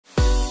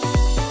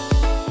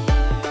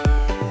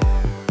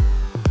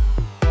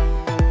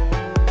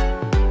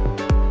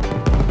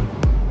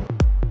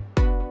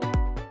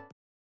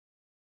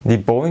The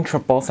Boeing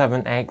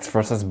 777X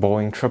versus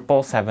Boeing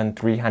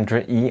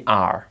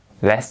 777-300ER.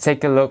 Let's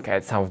take a look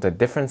at some of the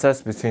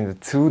differences between the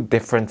two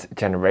different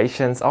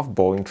generations of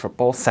Boeing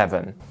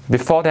 777.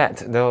 Before that,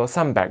 there was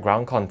some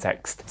background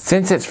context.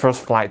 Since its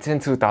first flight in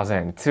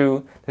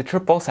 2002, the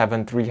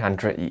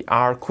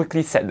 777-300ER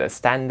quickly set the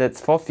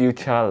standards for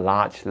future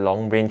large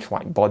long-range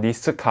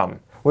wide-bodies to come.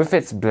 With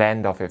its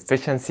blend of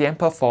efficiency and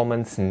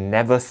performance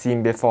never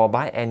seen before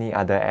by any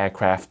other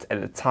aircraft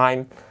at the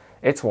time,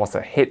 it was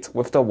a hit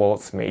with the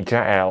world's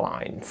major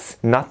airlines.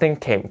 Nothing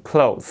came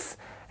close,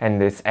 and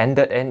this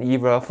ended an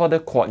era for the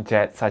quad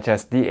jets such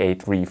as the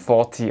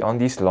A340 on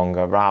these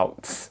longer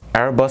routes.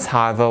 Airbus,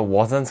 however,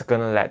 wasn't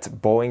gonna let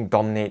Boeing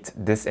dominate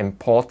this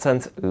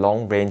important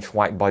long-range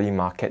wide-body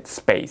market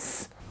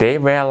space. They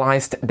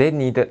realized they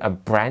needed a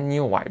brand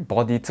new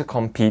wide-body to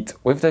compete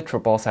with the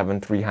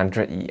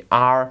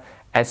 777-300ER,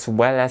 as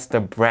well as the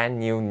brand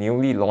new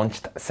newly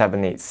launched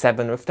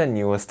 787 with the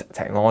newest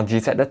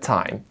technologies at the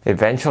time.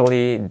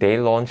 Eventually, they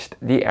launched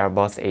the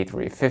Airbus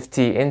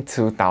A350 in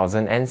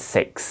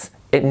 2006.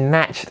 It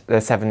matched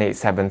the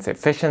 787's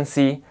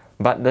efficiency,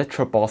 but the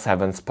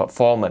 777's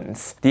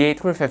performance. The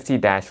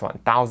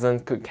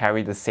A350-1000 could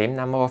carry the same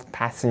number of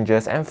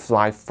passengers and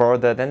fly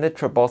further than the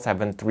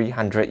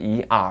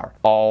 777-300ER,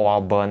 all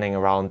while burning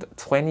around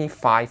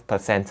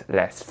 25%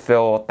 less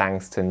fuel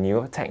thanks to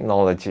new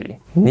technology.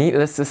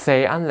 Needless to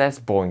say, unless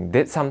Boeing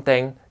did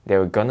something, they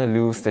were gonna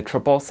lose the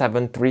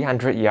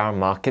 777-300ER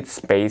market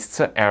space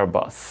to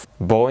Airbus.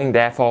 Boeing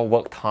therefore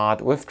worked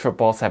hard with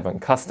 777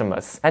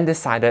 customers and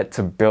decided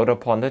to build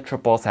upon the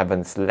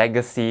 777's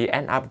legacy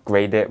and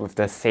upgrade it with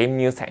the same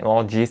new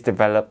technologies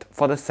developed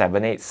for the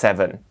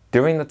 787.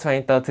 During the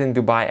 2013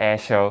 Dubai Air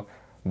Show,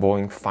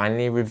 Boeing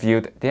finally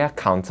revealed their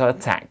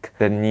counterattack,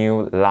 the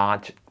new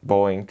large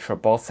Boeing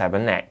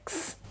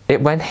 777X.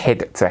 It went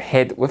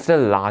head-to-head with the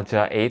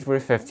larger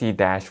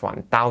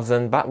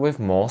A350-1000 but with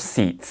more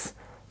seats.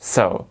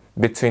 So,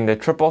 between the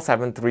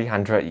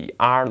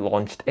 777-300ER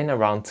launched in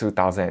around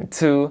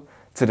 2002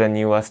 to the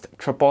newest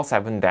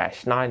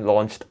 777-9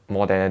 launched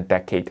more than a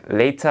decade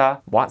later,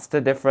 what's the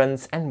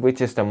difference and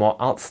which is the more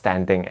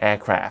outstanding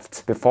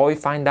aircraft? Before we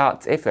find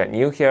out, if you're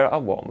new here, a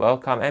warm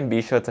welcome and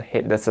be sure to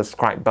hit the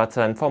subscribe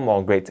button for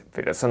more great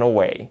videos on the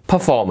way.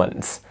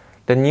 Performance.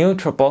 The new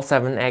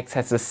 777X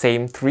has the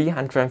same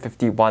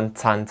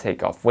 351-ton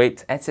takeoff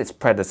weight as its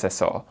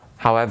predecessor.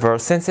 However,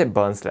 since it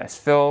burns less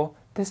fuel,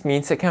 this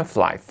means it can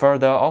fly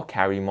further or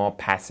carry more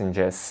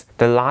passengers.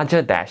 The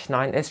larger Dash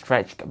 9 is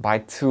stretched by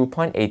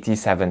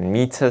 2.87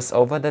 meters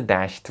over the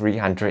Dash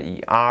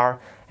 300ER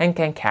and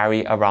can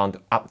carry around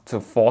up to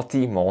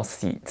 40 more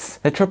seats.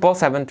 The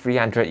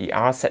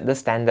 777-300ER set the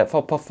standard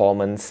for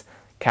performance,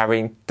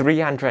 carrying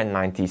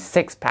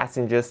 396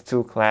 passengers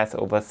to class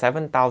over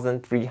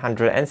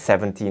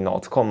 7,370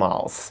 nautical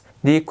miles.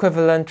 The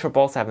equivalent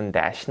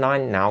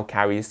 777-9 now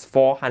carries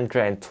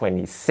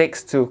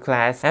 426 to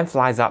class and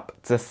flies up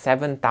to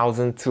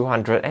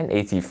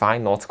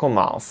 7,285 nautical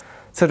miles.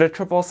 So the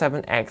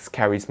 777X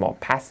carries more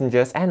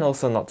passengers and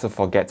also not to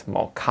forget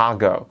more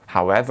cargo.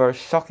 However,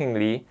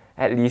 shockingly,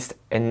 at least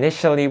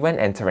initially when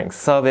entering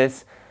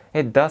service,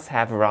 it does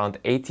have around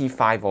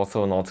 85 or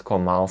so nautical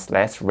miles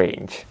less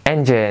range.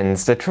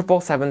 Engines. The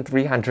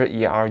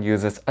 777-300ER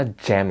uses a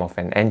gem of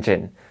an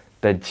engine,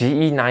 the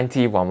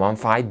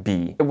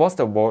GE90-115B. It was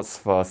the world's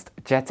first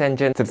jet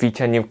engine to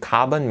feature new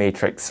carbon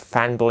matrix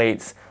fan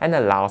blades and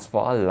allows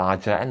for a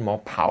larger and more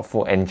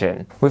powerful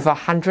engine. With a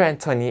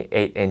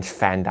 128-inch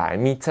fan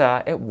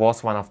diameter, it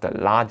was one of the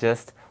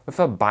largest, with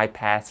a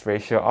bypass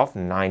ratio of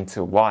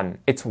 9:1.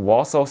 It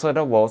was also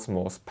the world's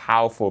most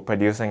powerful,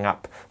 producing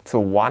up to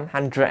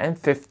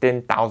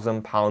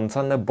 115,000 pounds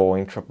on the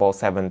Boeing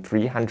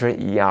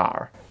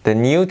 777-300ER. The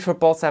new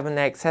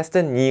 777X has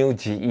the new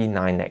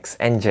GE9X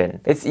engine.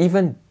 It's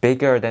even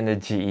bigger than the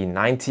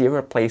GE90 it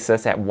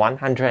replaces at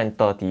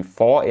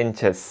 134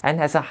 inches and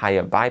has a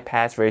higher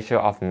bypass ratio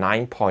of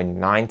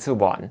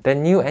 9.9:1. The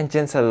new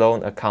engines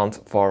alone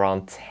account for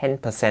around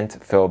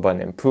 10% fuel burn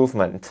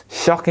improvement.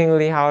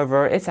 Shockingly,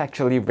 however, it's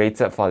actually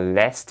rated for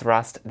less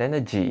thrust than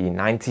the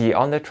GE90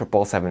 on the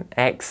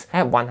 777X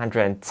at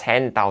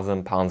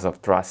 110,000 pounds of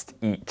thrust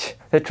each.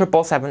 The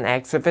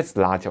 777X with its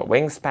larger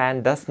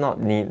wingspan does not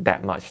need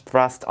that much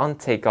thrust on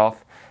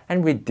takeoff,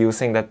 and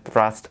reducing the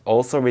thrust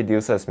also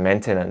reduces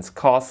maintenance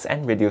costs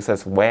and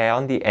reduces wear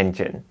on the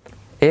engine.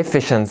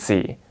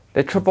 Efficiency.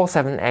 The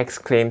 777X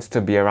claims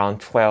to be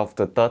around 12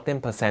 to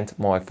 13%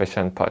 more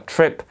efficient per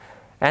trip,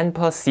 and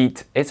per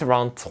seat it's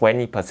around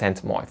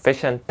 20% more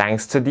efficient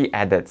thanks to the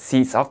added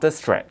seats of the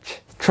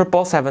stretch.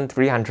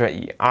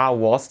 777-300ER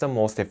was the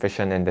most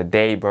efficient in the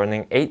day,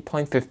 burning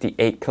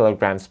 8.58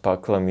 kilograms per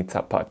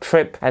kilometer per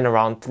trip and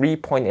around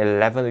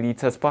 3.11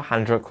 liters per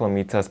 100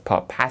 kilometers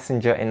per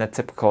passenger in a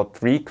typical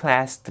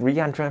 3-class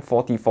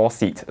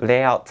 344-seat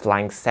layout,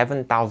 flying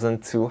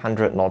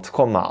 7,200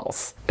 nautical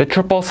miles. The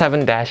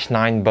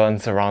 777-9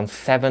 burns around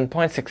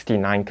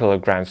 7.69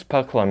 kilograms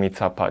per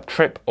kilometer per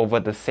trip over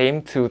the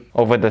same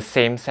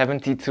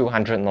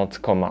 7,200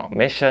 nautical mile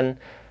mission,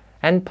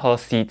 and per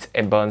seat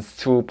it burns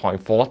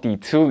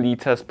 2.42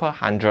 liters per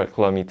 100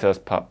 kilometers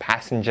per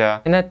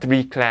passenger in a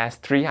 3-class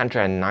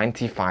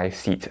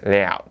 395-seat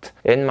layout.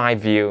 In my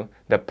view,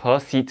 the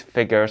per-seat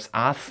figures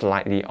are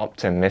slightly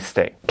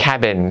optimistic.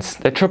 Cabins.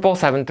 The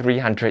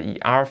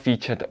 777-300ER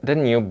featured the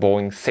new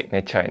Boeing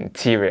signature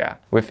interior,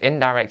 with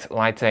indirect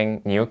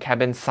lighting, new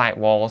cabin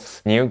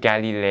sidewalls, new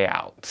galley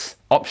layouts.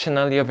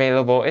 Optionally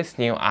available is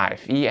new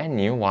IFE and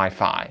new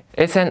Wi-Fi.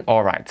 It's an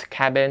alright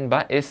cabin,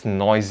 but it's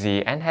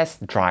noisy and has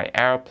dry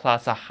air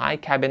plus a high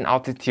cabin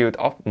altitude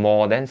of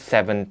more than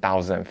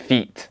 7,000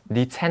 feet.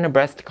 The 10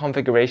 abreast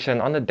configuration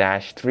on the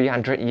Dash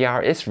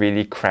 300ER is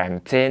really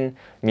cramped in,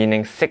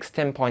 meaning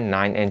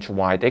 16.9-inch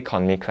wide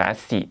economy class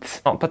seats,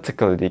 not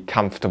particularly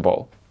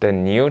comfortable. The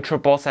new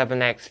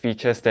 777X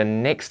features the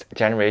next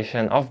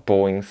generation of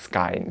Boeing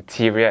Sky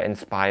interior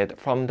inspired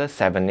from the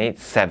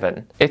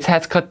 787. It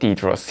has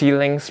cathedral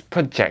ceilings,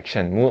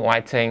 projection mood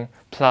lighting,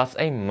 plus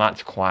a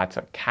much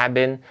quieter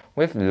cabin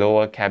with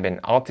lower cabin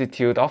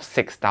altitude of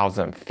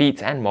 6,000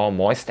 feet and more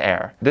moist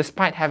air.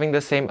 Despite having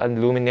the same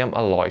aluminum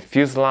alloy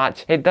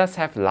fuselage, it does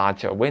have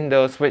larger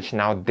windows which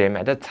now dim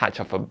at the touch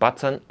of a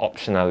button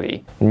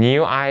optionally.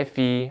 New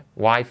IFE,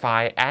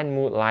 Wi-Fi and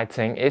mood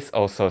lighting is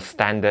also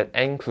standard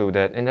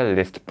included in the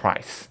list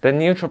price. The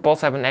new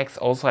 777X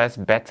also has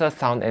better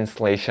sound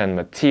insulation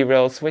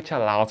materials which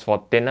allows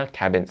for thinner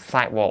cabin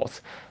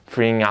sidewalls,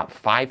 freeing up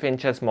 5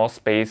 inches more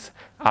space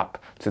up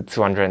to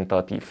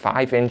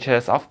 235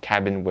 inches of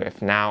cabin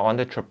width now on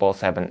the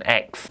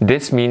 777X.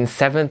 This means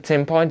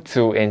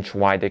 17.2-inch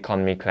wide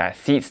economy class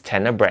seats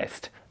 10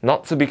 abreast.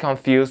 Not to be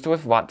confused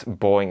with what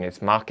Boeing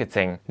is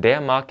marketing. They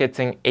are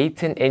marketing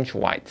 18-inch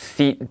wide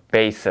seat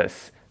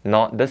bases,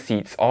 not the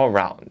seats all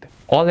round.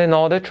 All in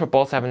all, the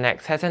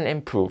 777X has an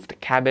improved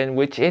cabin,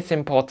 which is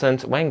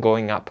important when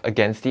going up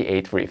against the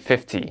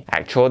A350.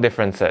 Actual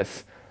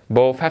differences.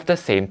 Both have the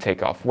same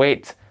takeoff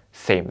weight,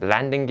 same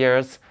landing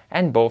gears,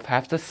 and both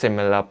have the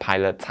similar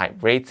pilot type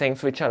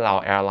ratings which allow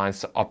airlines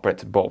to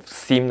operate both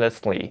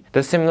seamlessly.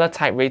 The similar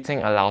type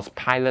rating allows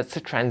pilots to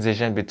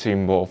transition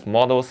between both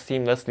models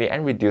seamlessly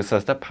and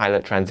reduces the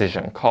pilot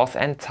transition cost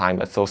and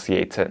time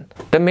associated.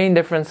 The main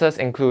differences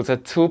include a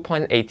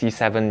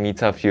 2.87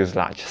 meter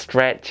fuselage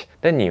stretch,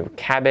 the new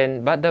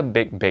cabin, but the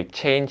big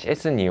change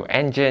is the new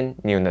engine,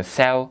 new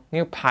nacelle,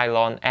 new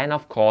pylon, and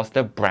of course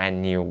the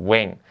brand new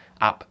wing,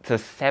 up to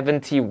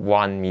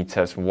 71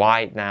 meters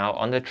wide now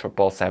on the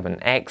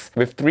 777X,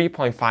 with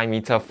 3.5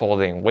 meter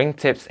folding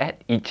wingtips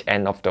at each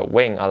end of the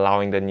wing,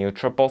 allowing the new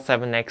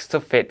 777X to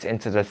fit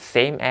into the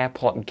same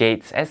airport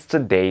gates as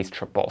today's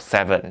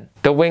 777.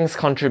 The wings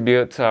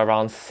contribute to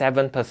around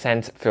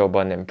 7% fuel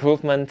burn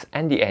improvement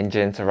and the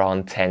engines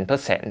around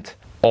 10%.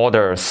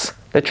 Orders.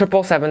 The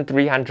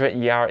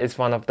 777-300ER is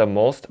one of the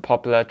most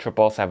popular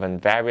 777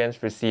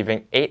 variants,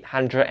 receiving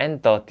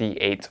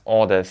 838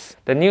 orders.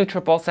 The new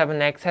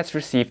 777X has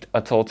received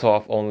a total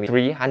of only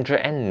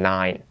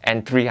 309,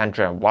 and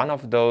 301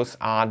 of those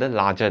are the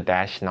larger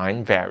Dash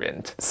 9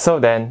 variant. So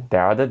then,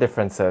 there are the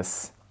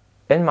differences.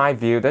 In my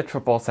view, the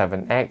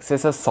 777X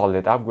is a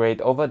solid upgrade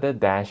over the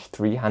Dash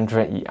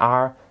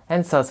 300ER,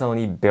 and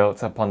certainly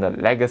builds upon the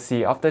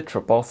legacy of the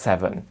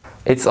 777.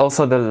 It's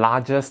also the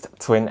largest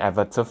twin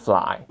ever to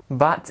fly.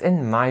 But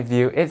in my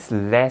view, it's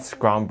less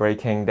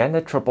groundbreaking than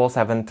the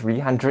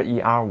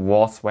 777-300ER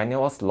was when it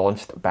was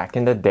launched back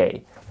in the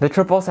day. The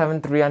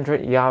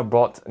 777-300ER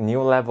brought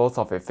new levels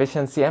of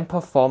efficiency and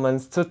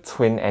performance to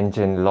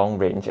twin-engine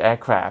long-range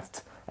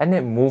aircraft, and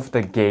it moved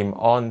the game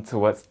on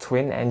towards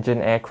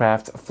twin-engine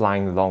aircraft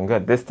flying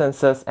longer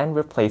distances and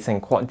replacing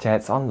quad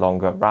jets on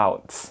longer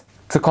routes.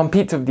 To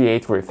compete with the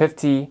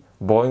A350,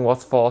 Boeing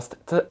was forced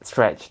to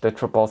stretch the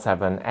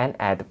 777 and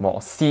add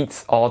more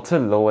seats, or to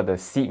lower the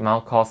seat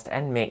mile cost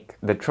and make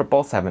the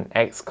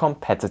 777X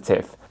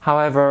competitive.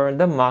 However,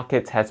 the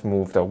market has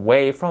moved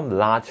away from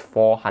large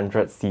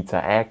 400-seater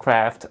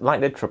aircraft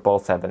like the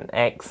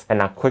 777X and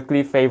are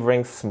quickly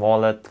favoring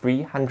smaller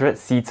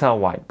 300-seater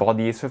wide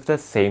bodies with the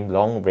same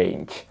long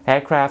range.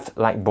 Aircraft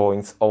like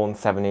Boeing's own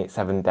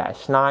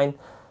 787-9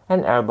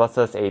 and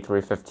Airbus's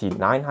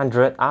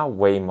A350-900 are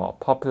way more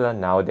popular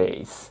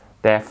nowadays.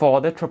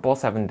 Therefore, the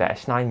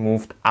 777-9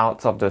 moved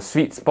out of the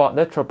sweet spot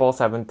the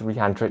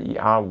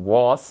 777-300ER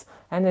was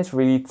and is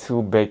really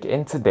too big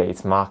in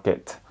today's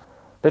market.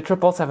 The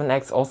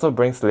 777X also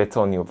brings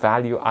little new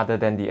value other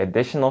than the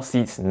additional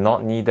seats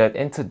not needed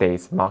in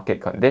today's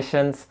market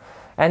conditions,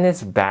 and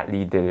is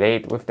badly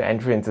delayed with the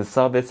entry into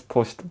service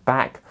pushed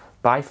back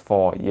by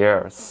 4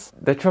 years.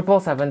 The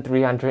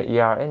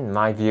 777-300ER in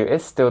my view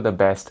is still the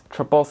best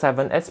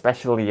 777,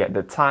 especially at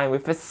the time,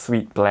 with its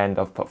sweet blend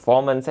of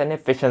performance and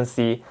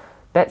efficiency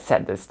that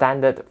set the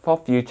standard for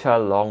future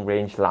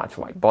long-range large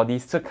wide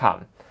bodies to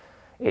come.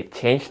 It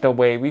changed the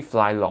way we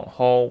fly long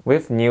haul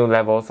with new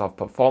levels of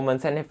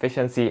performance and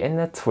efficiency in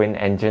the twin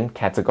engine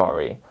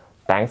category.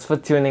 Thanks for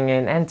tuning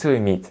in, and till we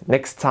meet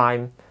next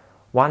time,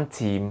 one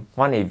team,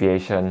 one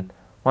aviation,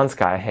 one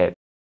sky ahead.